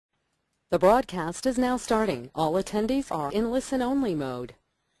The broadcast is now starting. All attendees are in listen-only mode.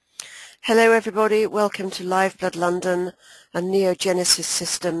 Hello everybody, welcome to Live Blood London and Neogenesis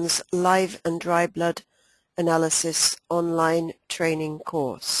Systems Live and Dry Blood Analysis online training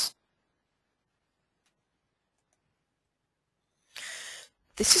course.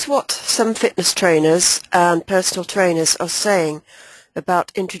 This is what some fitness trainers and personal trainers are saying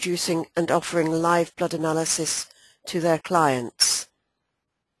about introducing and offering live blood analysis to their clients.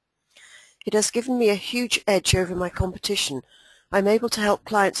 It has given me a huge edge over my competition. I'm able to help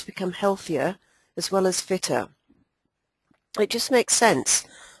clients become healthier as well as fitter. It just makes sense.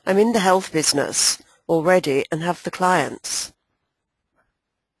 I'm in the health business already and have the clients.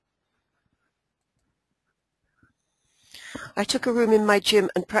 I took a room in my gym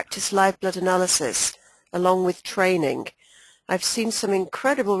and practiced live blood analysis along with training. I've seen some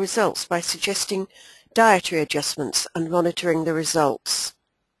incredible results by suggesting dietary adjustments and monitoring the results.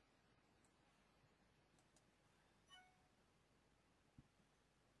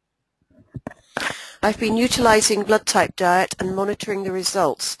 I've been utilizing blood type diet and monitoring the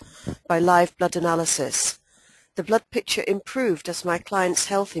results by live blood analysis. The blood picture improved as my clients'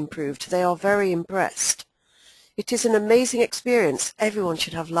 health improved. They are very impressed. It is an amazing experience. Everyone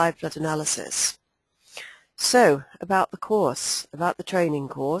should have live blood analysis. So, about the course, about the training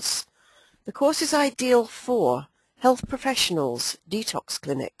course. The course is ideal for health professionals, detox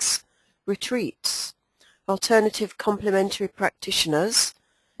clinics, retreats, alternative complementary practitioners,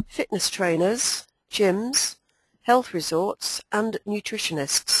 fitness trainers, gyms, health resorts and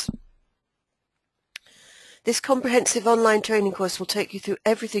nutritionists. This comprehensive online training course will take you through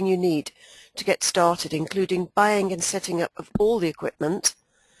everything you need to get started, including buying and setting up of all the equipment,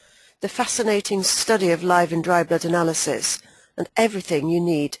 the fascinating study of live and dry blood analysis, and everything you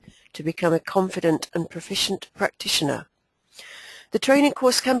need to become a confident and proficient practitioner. The training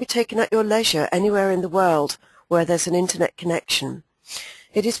course can be taken at your leisure anywhere in the world where there's an internet connection.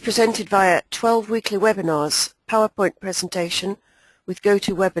 It is presented via 12 weekly webinars, PowerPoint presentation with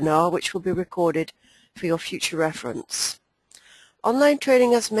GoToWebinar, which will be recorded for your future reference. Online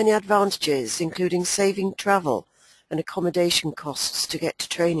training has many advantages, including saving travel and accommodation costs to get to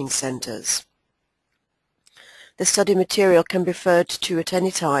training centres. The study material can be referred to at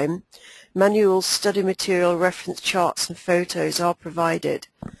any time. Manuals, study material, reference charts and photos are provided.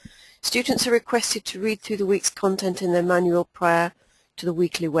 Students are requested to read through the week's content in their manual prior to the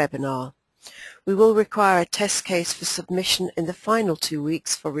weekly webinar. We will require a test case for submission in the final 2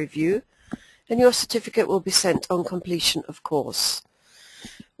 weeks for review, and your certificate will be sent on completion of course.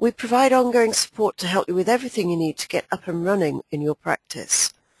 We provide ongoing support to help you with everything you need to get up and running in your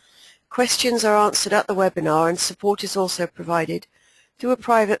practice. Questions are answered at the webinar, and support is also provided through a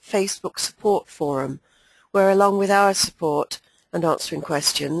private Facebook support forum where, along with our support and answering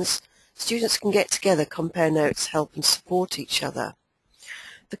questions, students can get together, compare notes, help and support each other.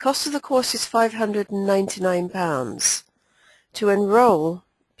 The cost of the course is £599. To enrol,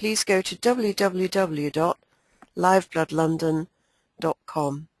 please go to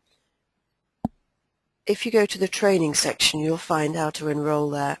www.livebloodlondon.com. If you go to the training section, you'll find how to enrol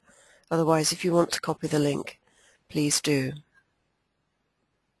there. Otherwise, if you want to copy the link, please do.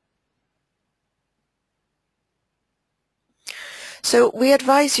 So we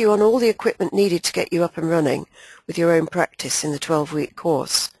advise you on all the equipment needed to get you up and running with your own practice in the 12-week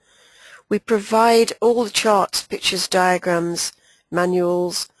course. We provide all the charts, pictures, diagrams,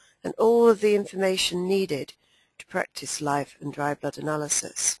 manuals, and all of the information needed to practice live and dry blood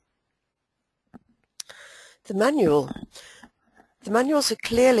analysis. The manuals are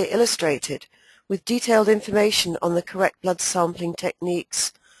clearly illustrated with detailed information on the correct blood sampling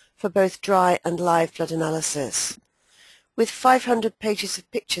techniques for both dry and live blood analysis. With 500 pages of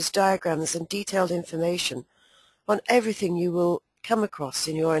pictures, diagrams and detailed information on everything you will come across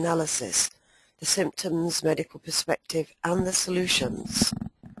in your analysis, the symptoms, medical perspective and the solutions.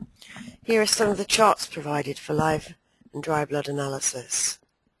 Here are some of the charts provided for live and dry blood analysis.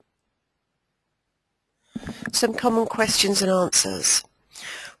 Some common questions and answers.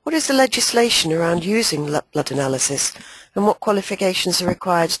 What is the legislation around using blood analysis, and what qualifications are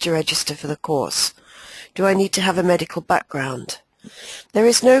required to register for the course? Do I need to have a medical background? There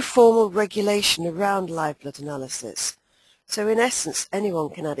is no formal regulation around live blood analysis, so in essence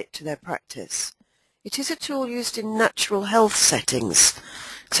anyone can add it to their practice. It is a tool used in natural health settings,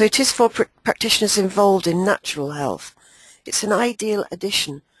 so it is for practitioners involved in natural health. It's an ideal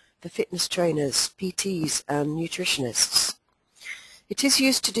addition for fitness trainers, PTs and nutritionists. It is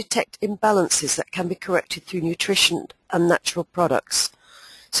used to detect imbalances that can be corrected through nutrition and natural products.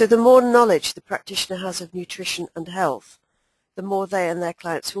 So the more knowledge the practitioner has of nutrition and health, the more they and their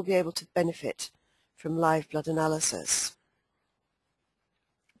clients will be able to benefit from live blood analysis.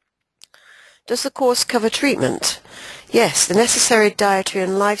 Does the course cover treatment? Yes, the necessary dietary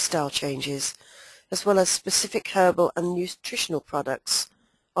and lifestyle changes, as well as specific herbal and nutritional products,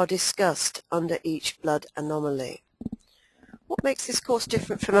 are discussed under each blood anomaly. What makes this course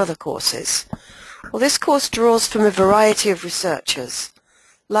different from other courses? Well, this course draws from a variety of researchers.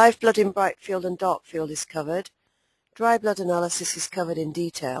 Live blood in bright field and dark field is covered. Dry blood analysis is covered in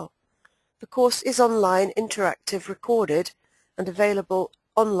detail. The course is online, interactive, recorded, and available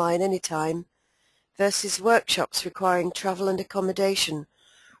online anytime, versus workshops requiring travel and accommodation,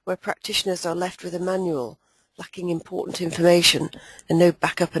 where practitioners are left with a manual lacking important information and no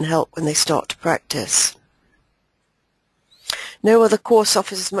backup and help when they start to practice. No other course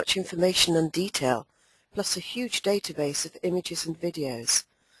offers as much information and detail, plus a huge database of images and videos.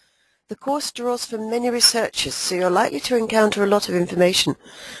 The course draws from many researchers, so you're likely to encounter a lot of information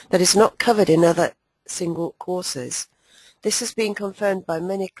that is not covered in other single courses. This has been confirmed by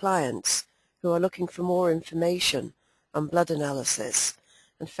many clients who are looking for more information on blood analysis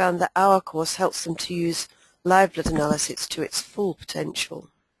and found that our course helps them to use live blood analysis to its full potential.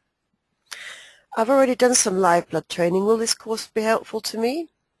 I've already done some live blood training. Will this course be helpful to me?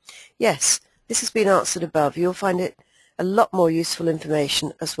 Yes, this has been answered above. You'll find it a lot more useful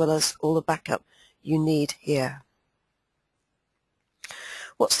information as well as all the backup you need here.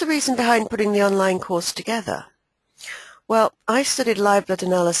 What's the reason behind putting the online course together? Well, I studied live blood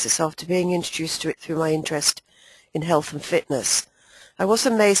analysis after being introduced to it through my interest in health and fitness. I was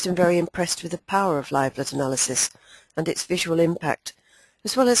amazed and very impressed with the power of live blood analysis and its visual impact,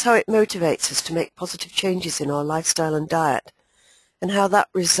 as well as how it motivates us to make positive changes in our lifestyle and diet, and how that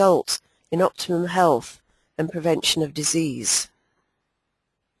results in optimum health and prevention of disease.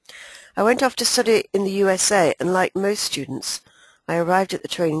 I went off to study in the USA, and like most students, I arrived at the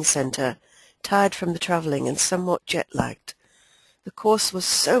training centre tired from the travelling and somewhat jet-lagged. The course was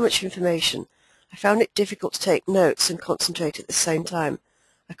so much information, I found it difficult to take notes and concentrate at the same time.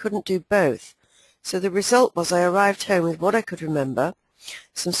 I couldn't do both, so the result was I arrived home with what I could remember,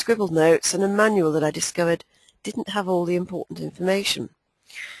 some scribbled notes, and a manual that I discovered didn't have all the important information.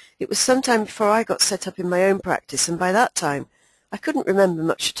 It was some time before I got set up in my own practice, and by that time I couldn't remember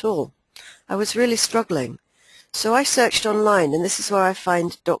much at all. I was really struggling. So I searched online, and this is where I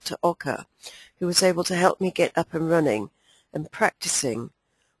find Dr. Ocker, who was able to help me get up and running and practicing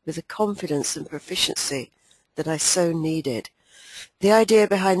with the confidence and proficiency that I so needed. The idea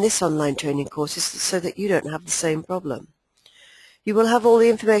behind this online training course is so that you don't have the same problem. You will have all the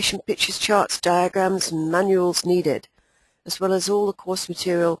information, pictures, charts, diagrams, and manuals needed, as well as all the course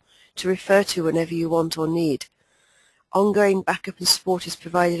material to refer to whenever you want or need. Ongoing backup and support is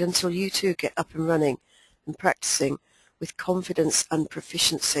provided until you too get up and running and practicing with confidence and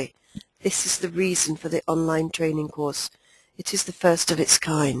proficiency. This is the reason for the online training course. It is the first of its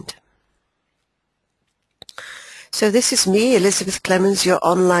kind. So this is me, Elizabeth Clemens, your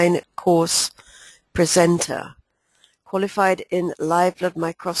online course presenter, qualified in live blood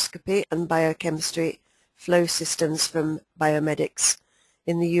microscopy and biochemistry flow systems from Biomedics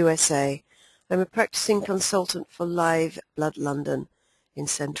in the USA. I'm a practicing consultant for Live Blood London in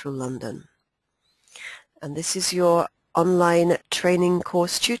central London. And this is your online training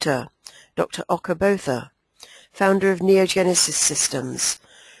course tutor, Dr. Ocker Botha, founder of Neogenesis Systems,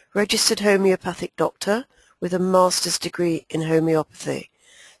 registered homeopathic doctor with a master's degree in homeopathy,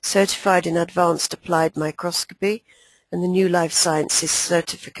 certified in advanced applied microscopy, and the New Life Sciences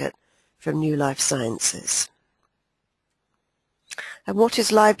certificate from New Life Sciences. And what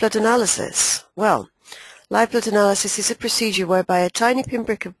is live blood analysis? Well, live blood analysis is a procedure whereby a tiny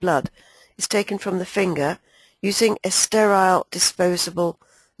pinprick of blood is taken from the finger using a sterile disposable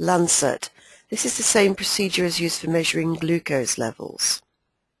lancet. This is the same procedure as used for measuring glucose levels.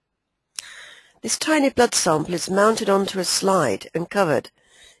 This tiny blood sample is mounted onto a slide and covered.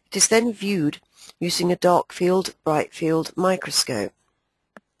 It is then viewed using a dark field, bright field microscope.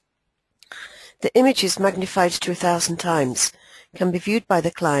 The images, magnified to 1,000 times, can be viewed by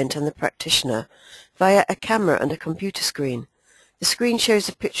the client and the practitioner via a camera and a computer screen. The screen shows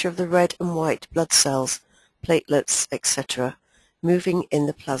a picture of the red and white blood cells, platelets, etc., moving in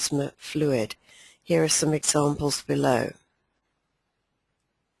the plasma fluid. Here are some examples below.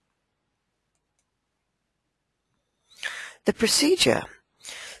 The procedure.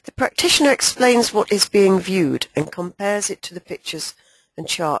 The practitioner explains what is being viewed and compares it to the pictures and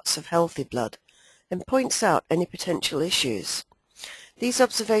charts of healthy blood and points out any potential issues. These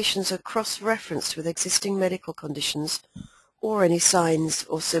observations are cross-referenced with existing medical conditions or any signs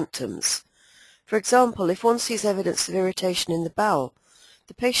or symptoms. For example, if one sees evidence of irritation in the bowel,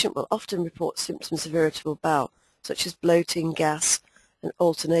 the patient will often report symptoms of irritable bowel, such as bloating, gas, and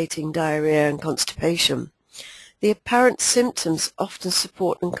alternating diarrhea and constipation. The apparent symptoms often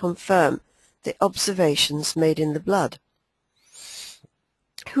support and confirm the observations made in the blood.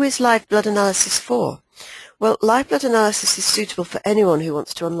 Who is live blood analysis for? Well, live blood analysis is suitable for anyone who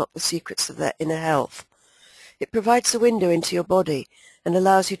wants to unlock the secrets of their inner health. It provides a window into your body and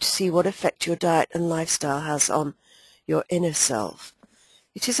allows you to see what effect your diet and lifestyle has on your inner self.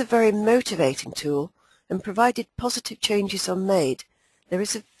 It is a very motivating tool, and provided positive changes are made, there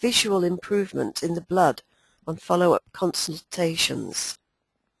is a visual improvement in the blood on follow-up consultations.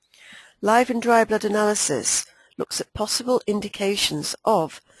 Live and dry blood analysis looks at possible indications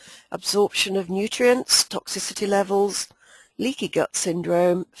of absorption of nutrients, toxicity levels, leaky gut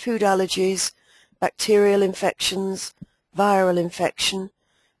syndrome, food allergies, bacterial infections, viral infection,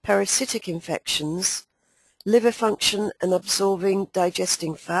 parasitic infections, liver function and absorbing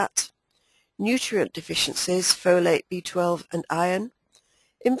digesting fat, nutrient deficiencies, folate, B12 and iron,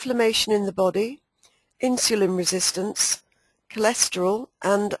 inflammation in the body, insulin resistance, cholesterol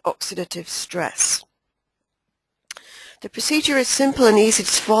and oxidative stress. The procedure is simple and easy to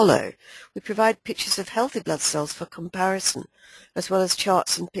follow. We provide pictures of healthy blood cells for comparison, as well as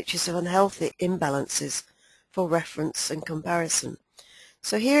charts and pictures of unhealthy imbalances for reference and comparison.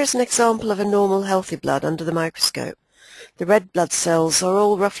 So here is an example of a normal healthy blood under the microscope. The red blood cells are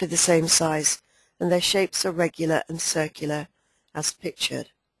all roughly the same size, and their shapes are regular and circular as pictured.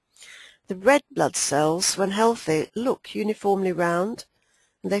 The red blood cells, when healthy, look uniformly round,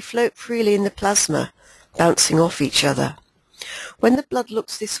 and they float freely in the plasma, bouncing off each other. When the blood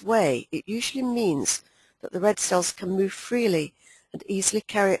looks this way, it usually means that the red cells can move freely and easily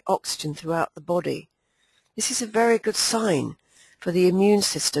carry oxygen throughout the body. This is a very good sign for the immune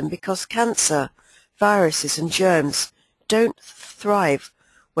system because cancer, viruses and germs don't thrive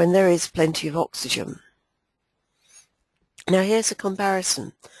when there is plenty of oxygen. Now here's a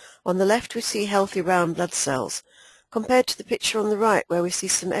comparison. On the left we see healthy round blood cells compared to the picture on the right where we see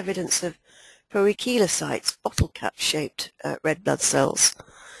some evidence of poikilocytes, bottle cap shaped red blood cells,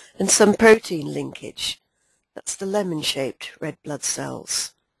 and some protein linkage. That's the lemon shaped red blood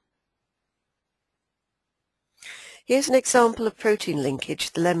cells. Here's an example of protein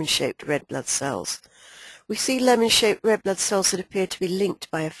linkage, the lemon shaped red blood cells. We see lemon shaped red blood cells that appear to be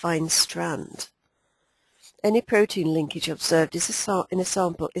linked by a fine strand. Any protein linkage observed in a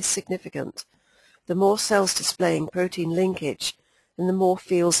sample is significant. The more cells displaying protein linkage and the more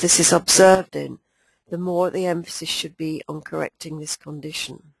fields this is observed in, the more the emphasis should be on correcting this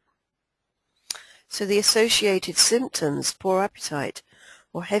condition. So the associated symptoms, poor appetite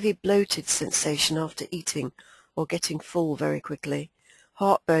or heavy bloated sensation after eating or getting full very quickly,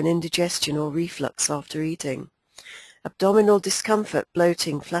 heartburn, indigestion or reflux after eating, abdominal discomfort,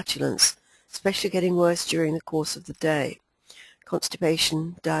 bloating, flatulence, especially getting worse during the course of the day,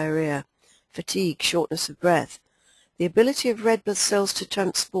 constipation, diarrhea, fatigue, shortness of breath. The ability of red blood cells to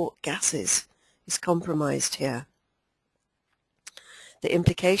transport gases is compromised here. The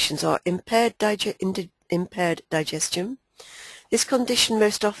implications are impaired digestion. This condition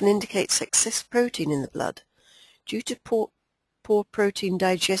most often indicates excess protein in the blood due to poor protein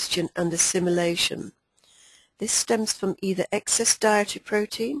digestion and assimilation. This stems from either excess dietary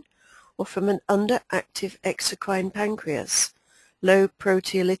protein or from an underactive exocrine pancreas, low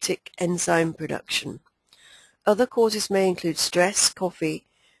proteolytic enzyme production. Other causes may include stress, coffee,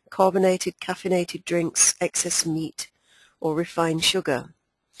 carbonated, caffeinated drinks, excess meat, or refined sugar.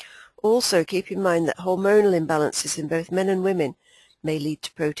 Also, keep in mind that hormonal imbalances in both men and women may lead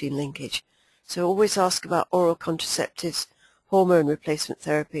to protein linkage. So always ask about oral contraceptives, hormone replacement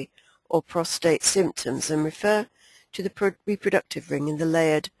therapy, or prostate symptoms, and refer to the reproductive ring in the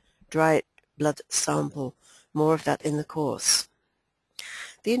layered dry blood sample. More of that in the course.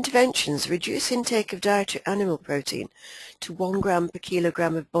 The interventions reduce intake of dietary animal protein to 1 gram per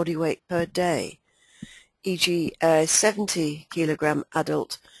kilogram of body weight per day, e.g. a 70 kilogram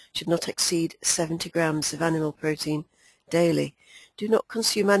adult should not exceed 70 grams of animal protein daily. Do not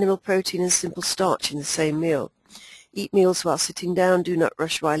consume animal protein and simple starch in the same meal. Eat meals while sitting down. Do not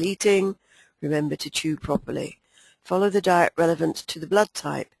rush while eating. Remember to chew properly. Follow the diet relevant to the blood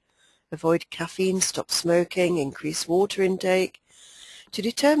type. Avoid caffeine, stop smoking, increase water intake. To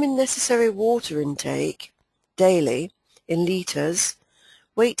determine necessary water intake daily in litres,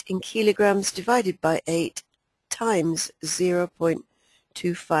 weight in kilograms divided by 8 times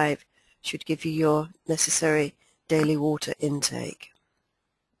 0.25 should give you your necessary daily water intake.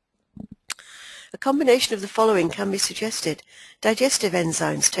 A combination of the following can be suggested. Digestive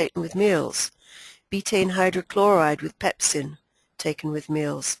enzymes taken with meals. betaine hydrochloride with pepsin, taken with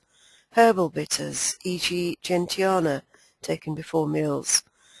meals, herbal bitters, e.g. gentiana, taken before meals.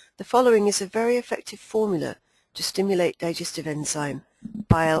 The following is a very effective formula to stimulate digestive enzyme,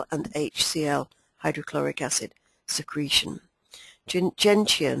 bile and HCl, hydrochloric acid, secretion.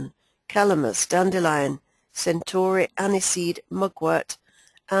 Gentian, calamus, dandelion, centauri, aniseed, mugwort,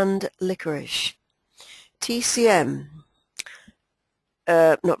 and licorice. TCM,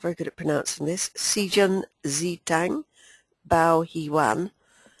 not very good at pronouncing this, Sijun Zitang, Bao Hiwan,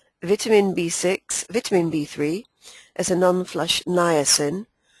 vitamin B6, vitamin B3, as a non-flush niacin,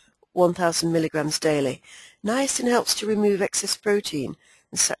 1000 milligrams daily. Niacin helps to remove excess protein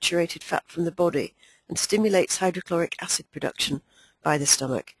and saturated fat from the body and stimulates hydrochloric acid production by the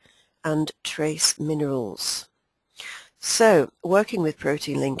stomach and trace minerals. So, working with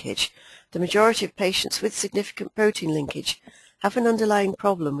protein linkage, the majority of patients with significant protein linkage have an underlying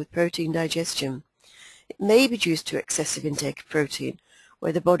problem with protein digestion. It may be due to excessive intake of protein,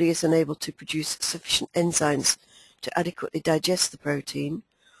 where the body is unable to produce sufficient enzymes to adequately digest the protein,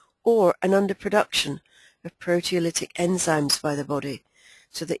 or an underproduction of proteolytic enzymes by the body,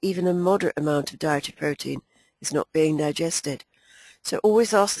 so that even a moderate amount of dietary protein is not being digested. So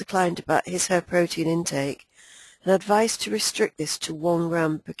always ask the client about his/her protein intake and advise to restrict this to 1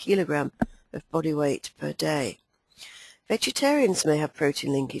 gram per kilogram of body weight per day. Vegetarians may have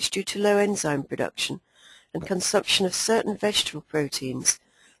protein linkage due to low enzyme production and consumption of certain vegetable proteins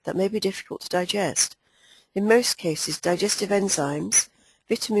that may be difficult to digest. In most cases, digestive enzymes,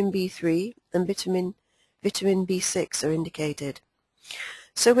 vitamin B3 and vitamin B6 are indicated.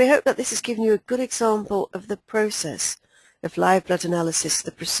 So we hope that this has given you a good example of the process of live blood analysis,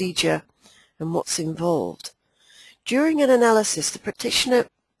 the procedure, and what's involved. During an analysis, the practitioner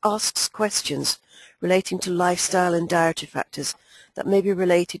asks questions relating to lifestyle and dietary factors that may be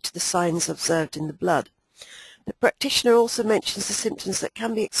related to the signs observed in the blood. The practitioner also mentions the symptoms that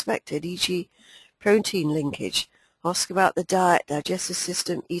can be expected, e.g. protein linkage, ask about the diet, digestive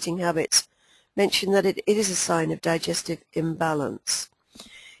system, eating habits, mention that it is a sign of digestive imbalance.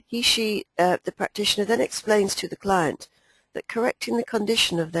 The practitioner then explains to the client that correcting the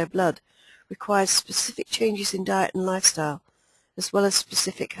condition of their blood requires specific changes in diet and lifestyle, as well as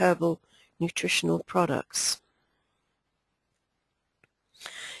specific herbal nutritional products.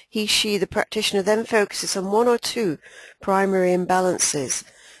 The practitioner then focuses on 1 or 2 primary imbalances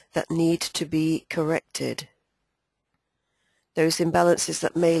that need to be corrected. Those imbalances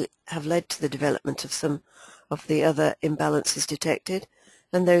that may have led to the development of some of the other imbalances detected,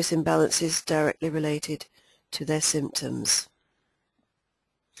 and those imbalances directly related to their symptoms.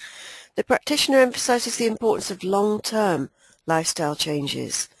 The practitioner emphasizes the importance of long-term lifestyle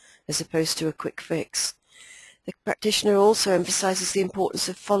changes as opposed to a quick fix. The practitioner also emphasizes the importance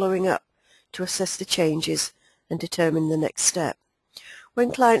of following up to assess the changes and determine the next step.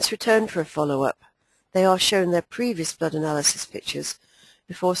 When clients return for a follow-up, they are shown their previous blood analysis pictures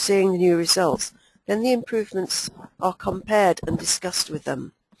before seeing the new results. Then the improvements are compared and discussed with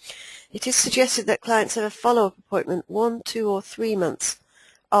them. It is suggested that clients have a follow-up appointment 1, 2, or 3 months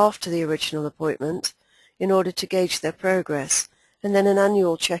after the original appointment in order to gauge their progress, and then an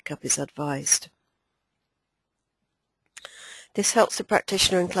annual checkup is advised. This helps the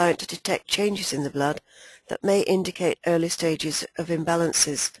practitioner and client to detect changes in the blood that may indicate early stages of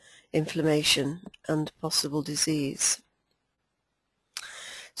imbalances, inflammation, and possible disease.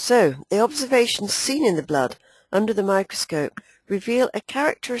 So, the observations seen in the blood under the microscope reveal a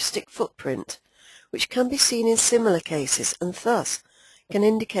characteristic footprint which can be seen in similar cases and thus can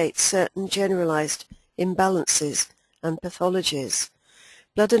indicate certain generalized imbalances and pathologies.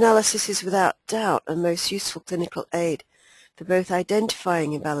 Blood analysis is without doubt a most useful clinical aid for both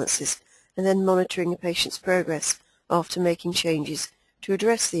identifying imbalances and then monitoring a patient's progress after making changes to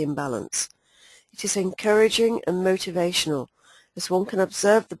address the imbalance. It is encouraging and motivational as one can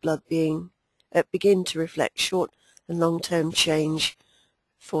observe the blood begin to reflect short and long-term change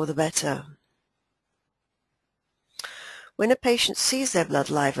for the better. When a patient sees their blood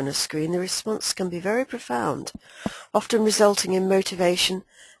live on a screen, the response can be very profound, often resulting in motivation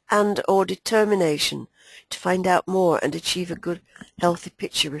and/or determination to find out more and achieve a good, healthy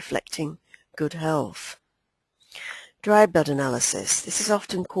picture reflecting good health. Dry blood analysis. This is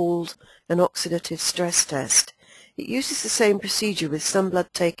often called an oxidative stress test. It uses the same procedure with some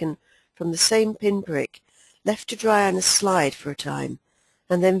blood taken from the same pinprick, left to dry on a slide for a time,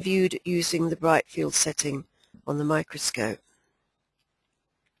 and then viewed using the bright field setting on the microscope.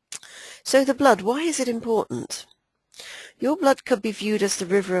 So the blood, why is it important? Your blood could be viewed as the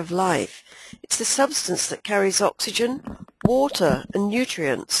river of life. It's the substance that carries oxygen, water and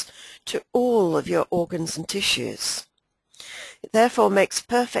nutrients to all of your organs and tissues. It therefore makes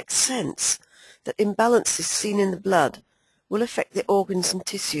perfect sense that imbalances seen in the blood will affect the organs and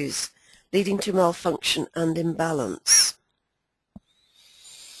tissues, leading to malfunction and imbalance.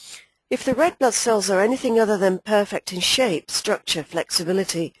 If the red blood cells are anything other than perfect in shape, structure,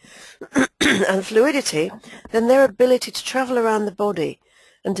 flexibility, and fluidity, then their ability to travel around the body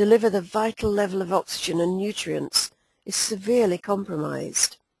and deliver the vital level of oxygen and nutrients is severely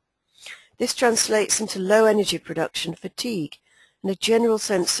compromised. This translates into low energy production, fatigue, and a general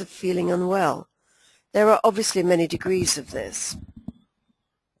sense of feeling unwell. There are obviously many degrees of this.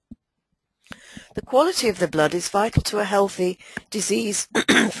 The quality of the blood is vital to a healthy,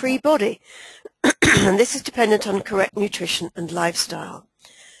 disease-free body, and this is dependent on correct nutrition and lifestyle.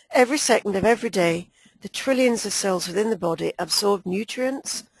 Every second of every day, the trillions of cells within the body absorb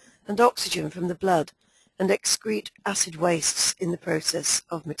nutrients and oxygen from the blood and excrete acid wastes in the process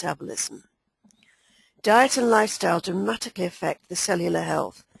of metabolism. Diet and lifestyle dramatically affect the cellular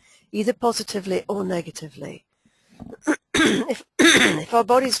health, either positively or negatively. If our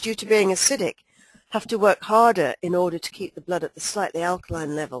bodies, due to being acidic, have to work harder in order to keep the blood at the slightly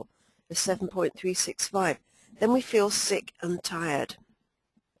alkaline level of 7.365, then we feel sick and tired.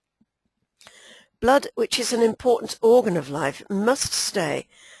 Blood, which is an important organ of life, must stay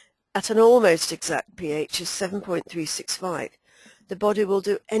at an almost exact pH of 7.365. The body will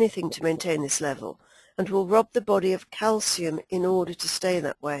do anything to maintain this level and will rob the body of calcium in order to stay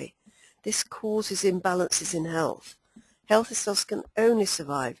that way. This causes imbalances in health. Healthy cells can only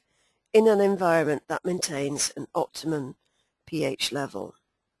survive in an environment that maintains an optimum pH level.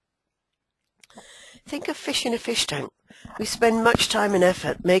 Think of fish in a fish tank. We spend much time and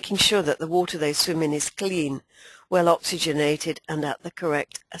effort making sure that the water they swim in is clean, well oxygenated, and at the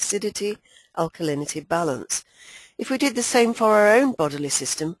correct acidity, alkalinity balance. If we did the same for our own bodily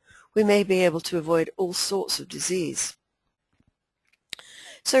system, we may be able to avoid all sorts of disease.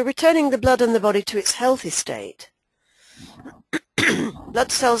 So returning the blood and the body to its healthy state,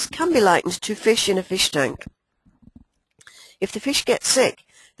 blood cells can be likened to fish in a fish tank. If the fish gets sick,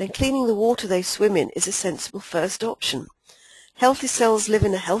 then cleaning the water they swim in is a sensible first option. Healthy cells live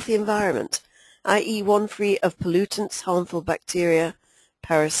in a healthy environment, i.e. one free of pollutants, harmful bacteria,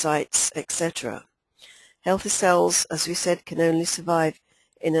 parasites, etc. Healthy cells, as we said, can only survive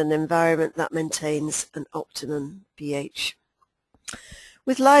in an environment that maintains an optimum pH.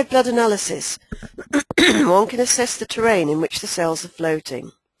 With live blood analysis, one can assess the terrain in which the cells are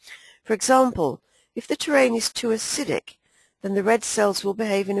floating. For example, if the terrain is too acidic, then the red cells will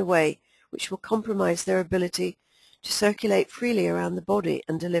behave in a way which will compromise their ability to circulate freely around the body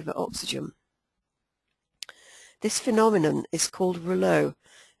and deliver oxygen. This phenomenon is called rouleau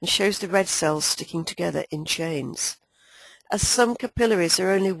and shows the red cells sticking together in chains. As some capillaries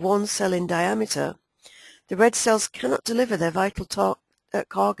are only one cell in diameter, the red cells cannot deliver their vital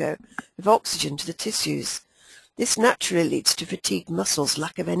cargo of oxygen to the tissues. This naturally leads to fatigued muscles,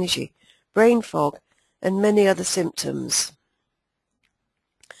 lack of energy, brain fog, and many other symptoms.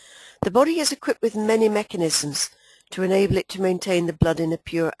 The body is equipped with many mechanisms to enable it to maintain the blood in a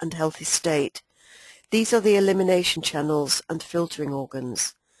pure and healthy state. These are the elimination channels and filtering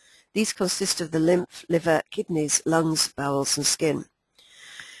organs. These consist of the lymph, liver, kidneys, lungs, bowels, and skin.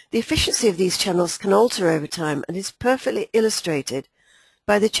 The efficiency of these channels can alter over time and is perfectly illustrated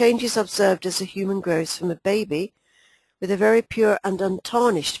by the changes observed as a human grows from a baby with a very pure and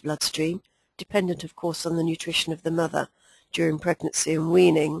untarnished bloodstream, dependent of course on the nutrition of the mother during pregnancy and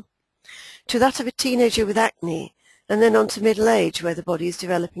weaning, to that of a teenager with acne, and then on to middle age where the body is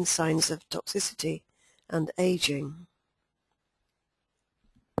developing signs of toxicity and aging.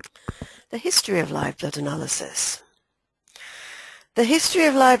 The history of live blood analysis. The history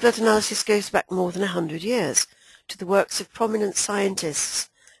of live blood analysis goes back more than 100 years to the works of prominent scientists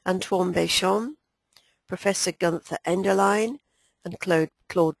Antoine Béchamp, Professor Gunther Enderlein, and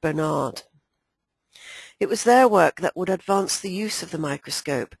Claude Bernard. It was their work that would advance the use of the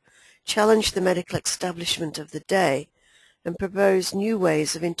microscope, challenge the medical establishment of the day, and propose new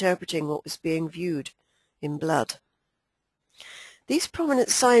ways of interpreting what was being viewed in blood. These prominent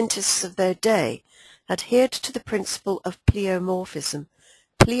scientists of their day adhered to the principle of pleomorphism,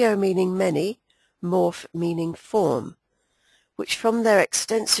 pleo meaning many, morph meaning form, which from their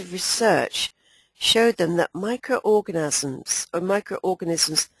extensive research showed them that microorganisms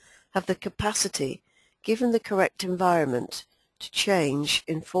have the capacity, given the correct environment, to change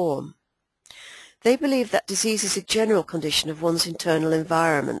in form. They believe that disease is a general condition of one's internal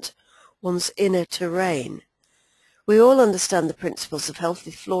environment, one's inner terrain. We all understand the principles of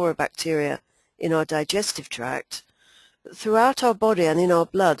healthy flora bacteria in our digestive tract, that throughout our body and in our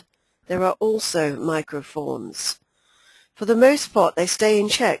blood there are also microfauns. For the most part they stay in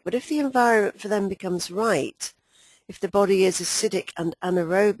check, but if the environment for them becomes right, if the body is acidic and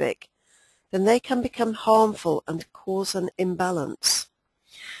anaerobic, then they can become harmful and cause an imbalance.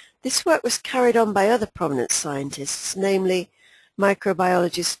 This work was carried on by other prominent scientists, namely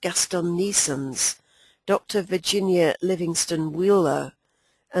microbiologist Gaston Neesons, Dr. Virginia Livingston Wheeler,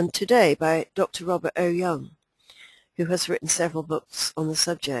 and today by Dr. Robert O. Young, who has written several books on the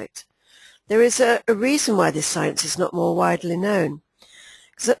subject. There is a reason why this science is not more widely known,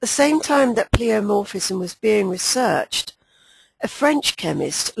 because at the same time that pleomorphism was being researched, a French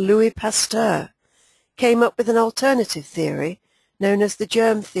chemist, Louis Pasteur, came up with an alternative theory known as the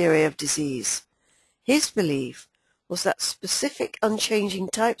germ theory of disease. His belief was that specific unchanging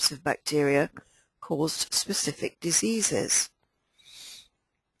types of bacteria caused specific diseases.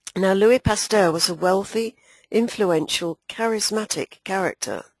 Now, Louis Pasteur was a wealthy, influential, charismatic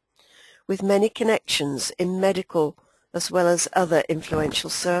character with many connections in medical as well as other influential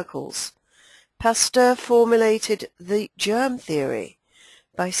circles. Pasteur formulated the germ theory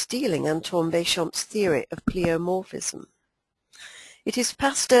by stealing Antoine Béchamp's theory of pleomorphism. It is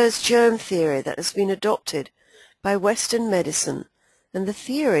Pasteur's germ theory that has been adopted by Western medicine and the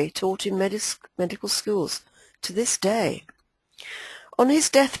theory taught in medical schools to this day. On his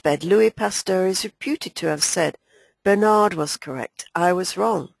deathbed, Louis Pasteur is reputed to have said, "Bernard was correct, I was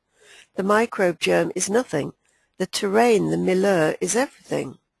wrong. The microbe germ is nothing. The terrain, the milieu, is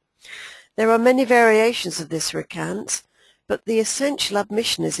everything." There are many variations of this recount, but the essential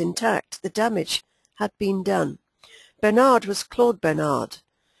admission is intact. The damage had been done. Bernard was Claude Bernard,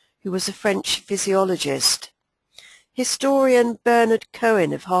 who was a French physiologist. Historian Bernard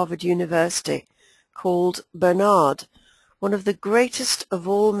Cohen of Harvard University called Bernard one of the greatest of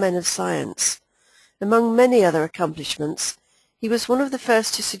all men of science. Among many other accomplishments, he was one of the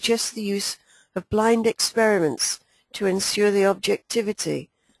first to suggest the use of blind experiments to ensure the objectivity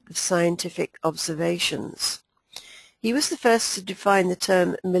of scientific observations. He was the first to define the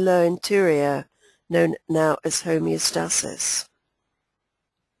term milieu interieur, known now as homeostasis.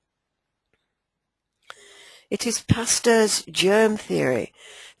 It is Pasteur's germ theory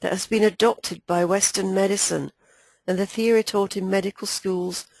that has been adopted by Western medicine and the theory taught in medical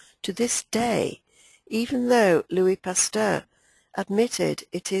schools to this day, even though Louis Pasteur admitted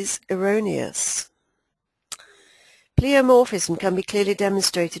it is erroneous. Pleomorphism can be clearly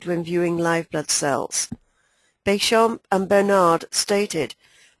demonstrated when viewing live blood cells. Béchamp and Bernard stated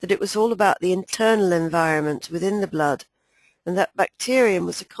that it was all about the internal environment within the blood and that bacterium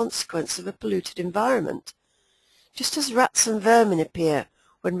was a consequence of a polluted environment, just as rats and vermin appear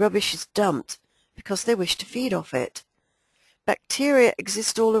when rubbish is dumped because they wish to feed off it. Bacteria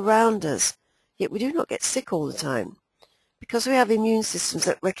exist all around us, yet we do not get sick all the time, because we have immune systems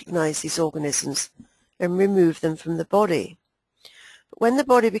that recognize these organisms and remove them from the body. But when the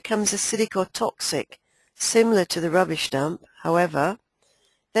body becomes acidic or toxic, similar to the rubbish dump, however,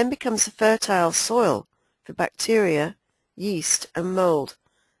 then becomes a fertile soil for bacteria, yeast and mold,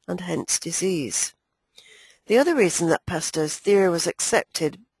 and hence disease. The other reason that Pasteur's theory was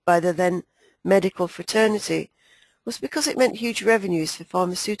accepted by the then medical fraternity was because it meant huge revenues for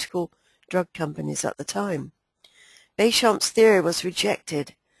pharmaceutical drug companies at the time. Béchamp's theory was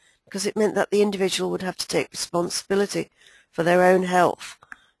rejected because it meant that the individual would have to take responsibility for their own health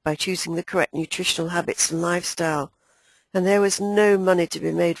by choosing the correct nutritional habits and lifestyle, and there was no money to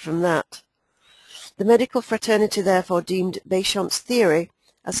be made from that. The medical fraternity therefore deemed Béchamp's theory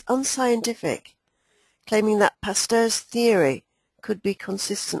as unscientific, claiming that Pasteur's theory could be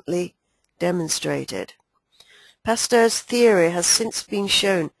consistently demonstrated. Pasteur's theory has since been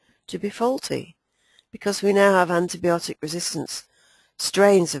shown to be faulty, because we now have antibiotic-resistant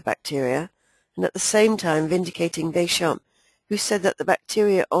strains of bacteria, and at the same time vindicating Béchamp, who said that the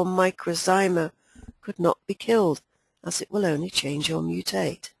bacteria or microzyma could not be killed, as it will only change or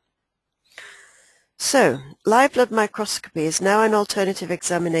mutate. So, live blood microscopy is now an alternative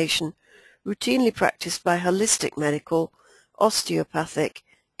examination routinely practiced by holistic medical, osteopathic,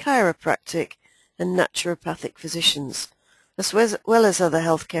 chiropractic, and naturopathic physicians, as well as other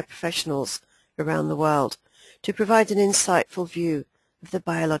healthcare professionals around the world, to provide an insightful view of the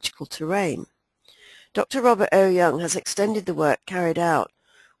biological terrain. Dr. Robert O. Young has extended the work carried out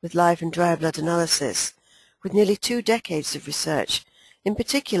with live and dry blood analysis with nearly 2 decades of research. In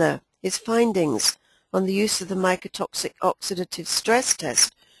particular, his findings on the use of the mycotoxic oxidative stress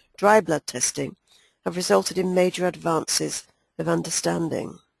test, dry blood testing, have resulted in major advances of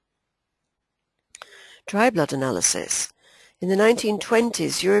understanding. Dry blood analysis. In the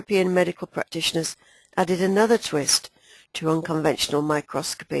 1920s, European medical practitioners added another twist to unconventional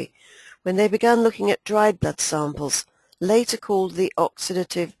microscopy when they began looking at dried blood samples, later called the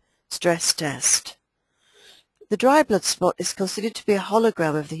oxidative stress test. The dry blood spot is considered to be a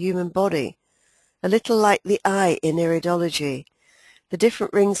hologram of the human body, a little like the eye in iridology. The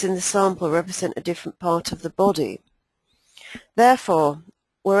different rings in the sample represent a different part of the body. Therefore,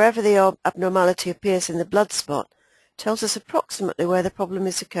 wherever the abnormality appears in the blood spot tells us approximately where the problem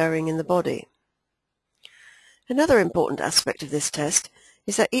is occurring in the body. Another important aspect of this test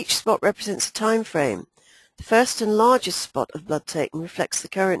is that each spot represents a time frame. The first and largest spot of blood taken reflects the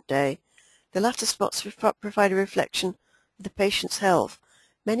current day. The latter spots provide a reflection of the patient's health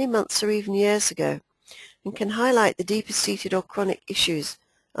many months or even years ago, and can highlight the deepest seated or chronic issues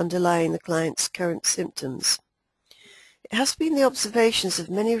underlying the client's current symptoms. It has been the observations of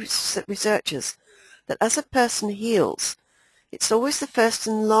many researchers that as a person heals, it's always the first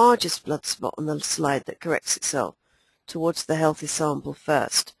and largest blood spot on the slide that corrects itself towards the healthy sample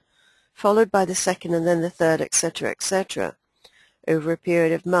first, followed by the second and then the third, etc., etc., over a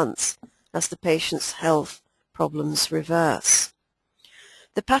period of months as the patient's health problems reverse.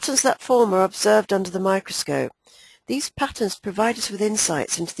 The patterns that form are observed under the microscope. These patterns provide us with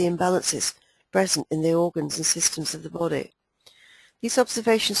insights into the imbalances present in the organs and systems of the body. These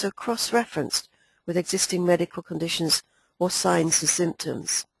observations are cross-referenced with existing medical conditions or signs and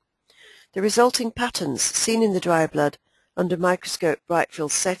symptoms. The resulting patterns seen in the dry blood under microscope bright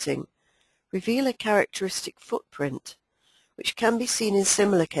field setting reveal a characteristic footprint which can be seen in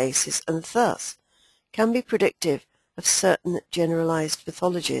similar cases and thus can be predictive of certain generalized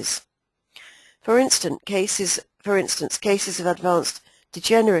pathologies. For instance, cases of advanced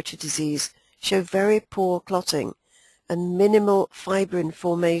degenerative disease show very poor clotting and minimal fibrin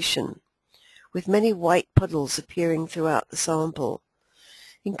formation, with many white puddles appearing throughout the sample.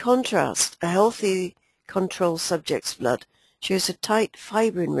 In contrast, a healthy control subject's blood shows a tight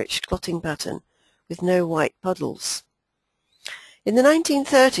fibrin-rich clotting pattern with no white puddles. In the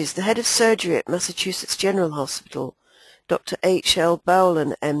 1930s, the head of surgery at Massachusetts General Hospital, Dr. H.L.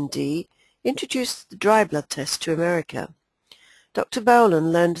 Bowlen, M.D., introduced the dry blood test to America. Dr.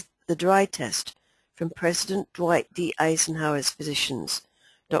 Bowlen learned the dry test from President Dwight D. Eisenhower's physicians,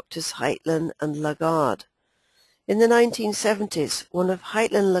 Drs. Heitler and Lagarde. In the 1970s, one of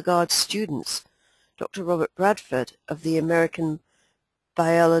Heitler and Lagarde's students, Dr. Robert Bradford of the American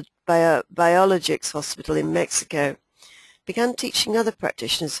Biologics Hospital in Mexico, began teaching other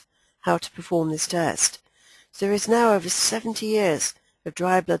practitioners how to perform this test. So there is now over 70 years of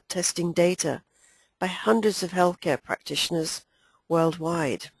dry blood testing data by hundreds of healthcare practitioners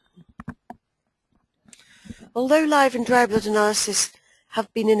worldwide. Although live and dry blood analysis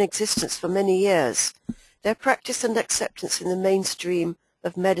have been in existence for many years, their practice and acceptance in the mainstream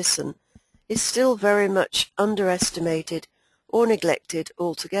of medicine is still very much underestimated or neglected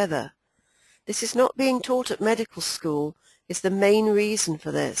altogether. This is not being taught at medical school is the main reason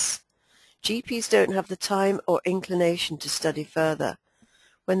for this. GPs don't have the time or inclination to study further,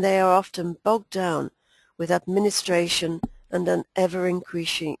 when they are often bogged down with administration and an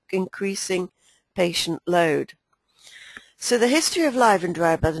ever-increasing patient load. So the history of live and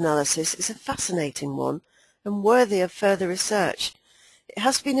dry blood analysis is a fascinating one and worthy of further research. It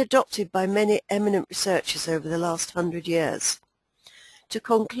has been adopted by many eminent researchers over the last 100 years. To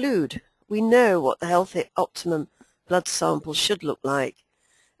conclude, we know what the healthy optimum blood sample should look like,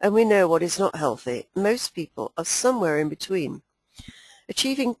 and we know what is not healthy. Most people are somewhere in between.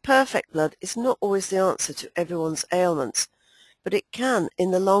 Achieving perfect blood is not always the answer to everyone's ailments, but it can,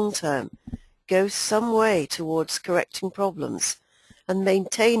 in the long term, go some way towards correcting problems and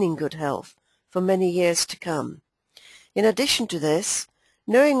maintaining good health for many years to come. In addition to this,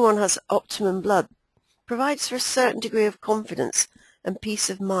 knowing one has optimum blood provides for a certain degree of confidence and peace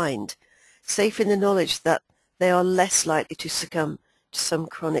of mind, safe in the knowledge that they are less likely to succumb to some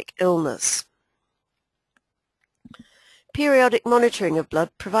chronic illness. Periodic monitoring of blood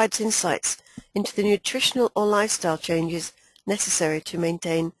provides insights into the nutritional or lifestyle changes necessary to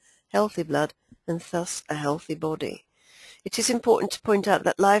maintain healthy blood and thus a healthy body. It is important to point out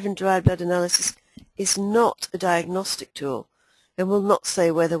that live and dry blood analysis is not a diagnostic tool and will not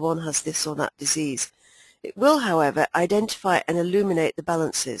say whether one has this or that disease. It will, however, identify and illuminate the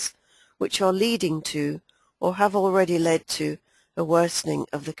balances which are leading to or have already led to a worsening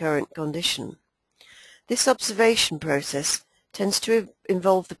of the current condition. This observation process tends to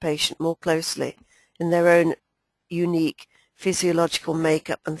involve the patient more closely in their own unique physiological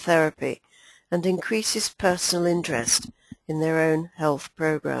makeup and therapy and increases personal interest in their own health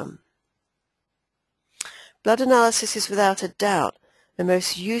program. Blood analysis is without a doubt a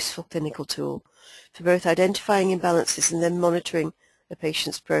most useful clinical tool for both identifying imbalances and then monitoring a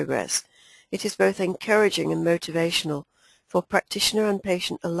patient's progress. It is both encouraging and motivational for practitioner and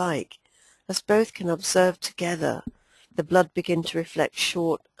patient alike, as both can observe together the blood begin to reflect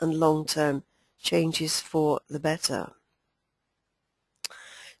short and long-term changes for the better.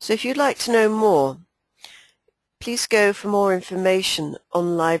 So if you'd like to know more, please go for more information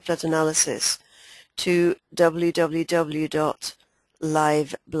on live blood analysis to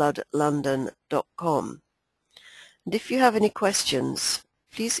www.livebloodlondon.com. And if you have any questions,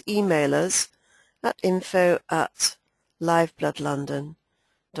 please email us at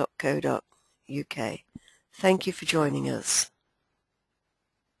info@livebloodlondon.co.uk. Thank you for joining us.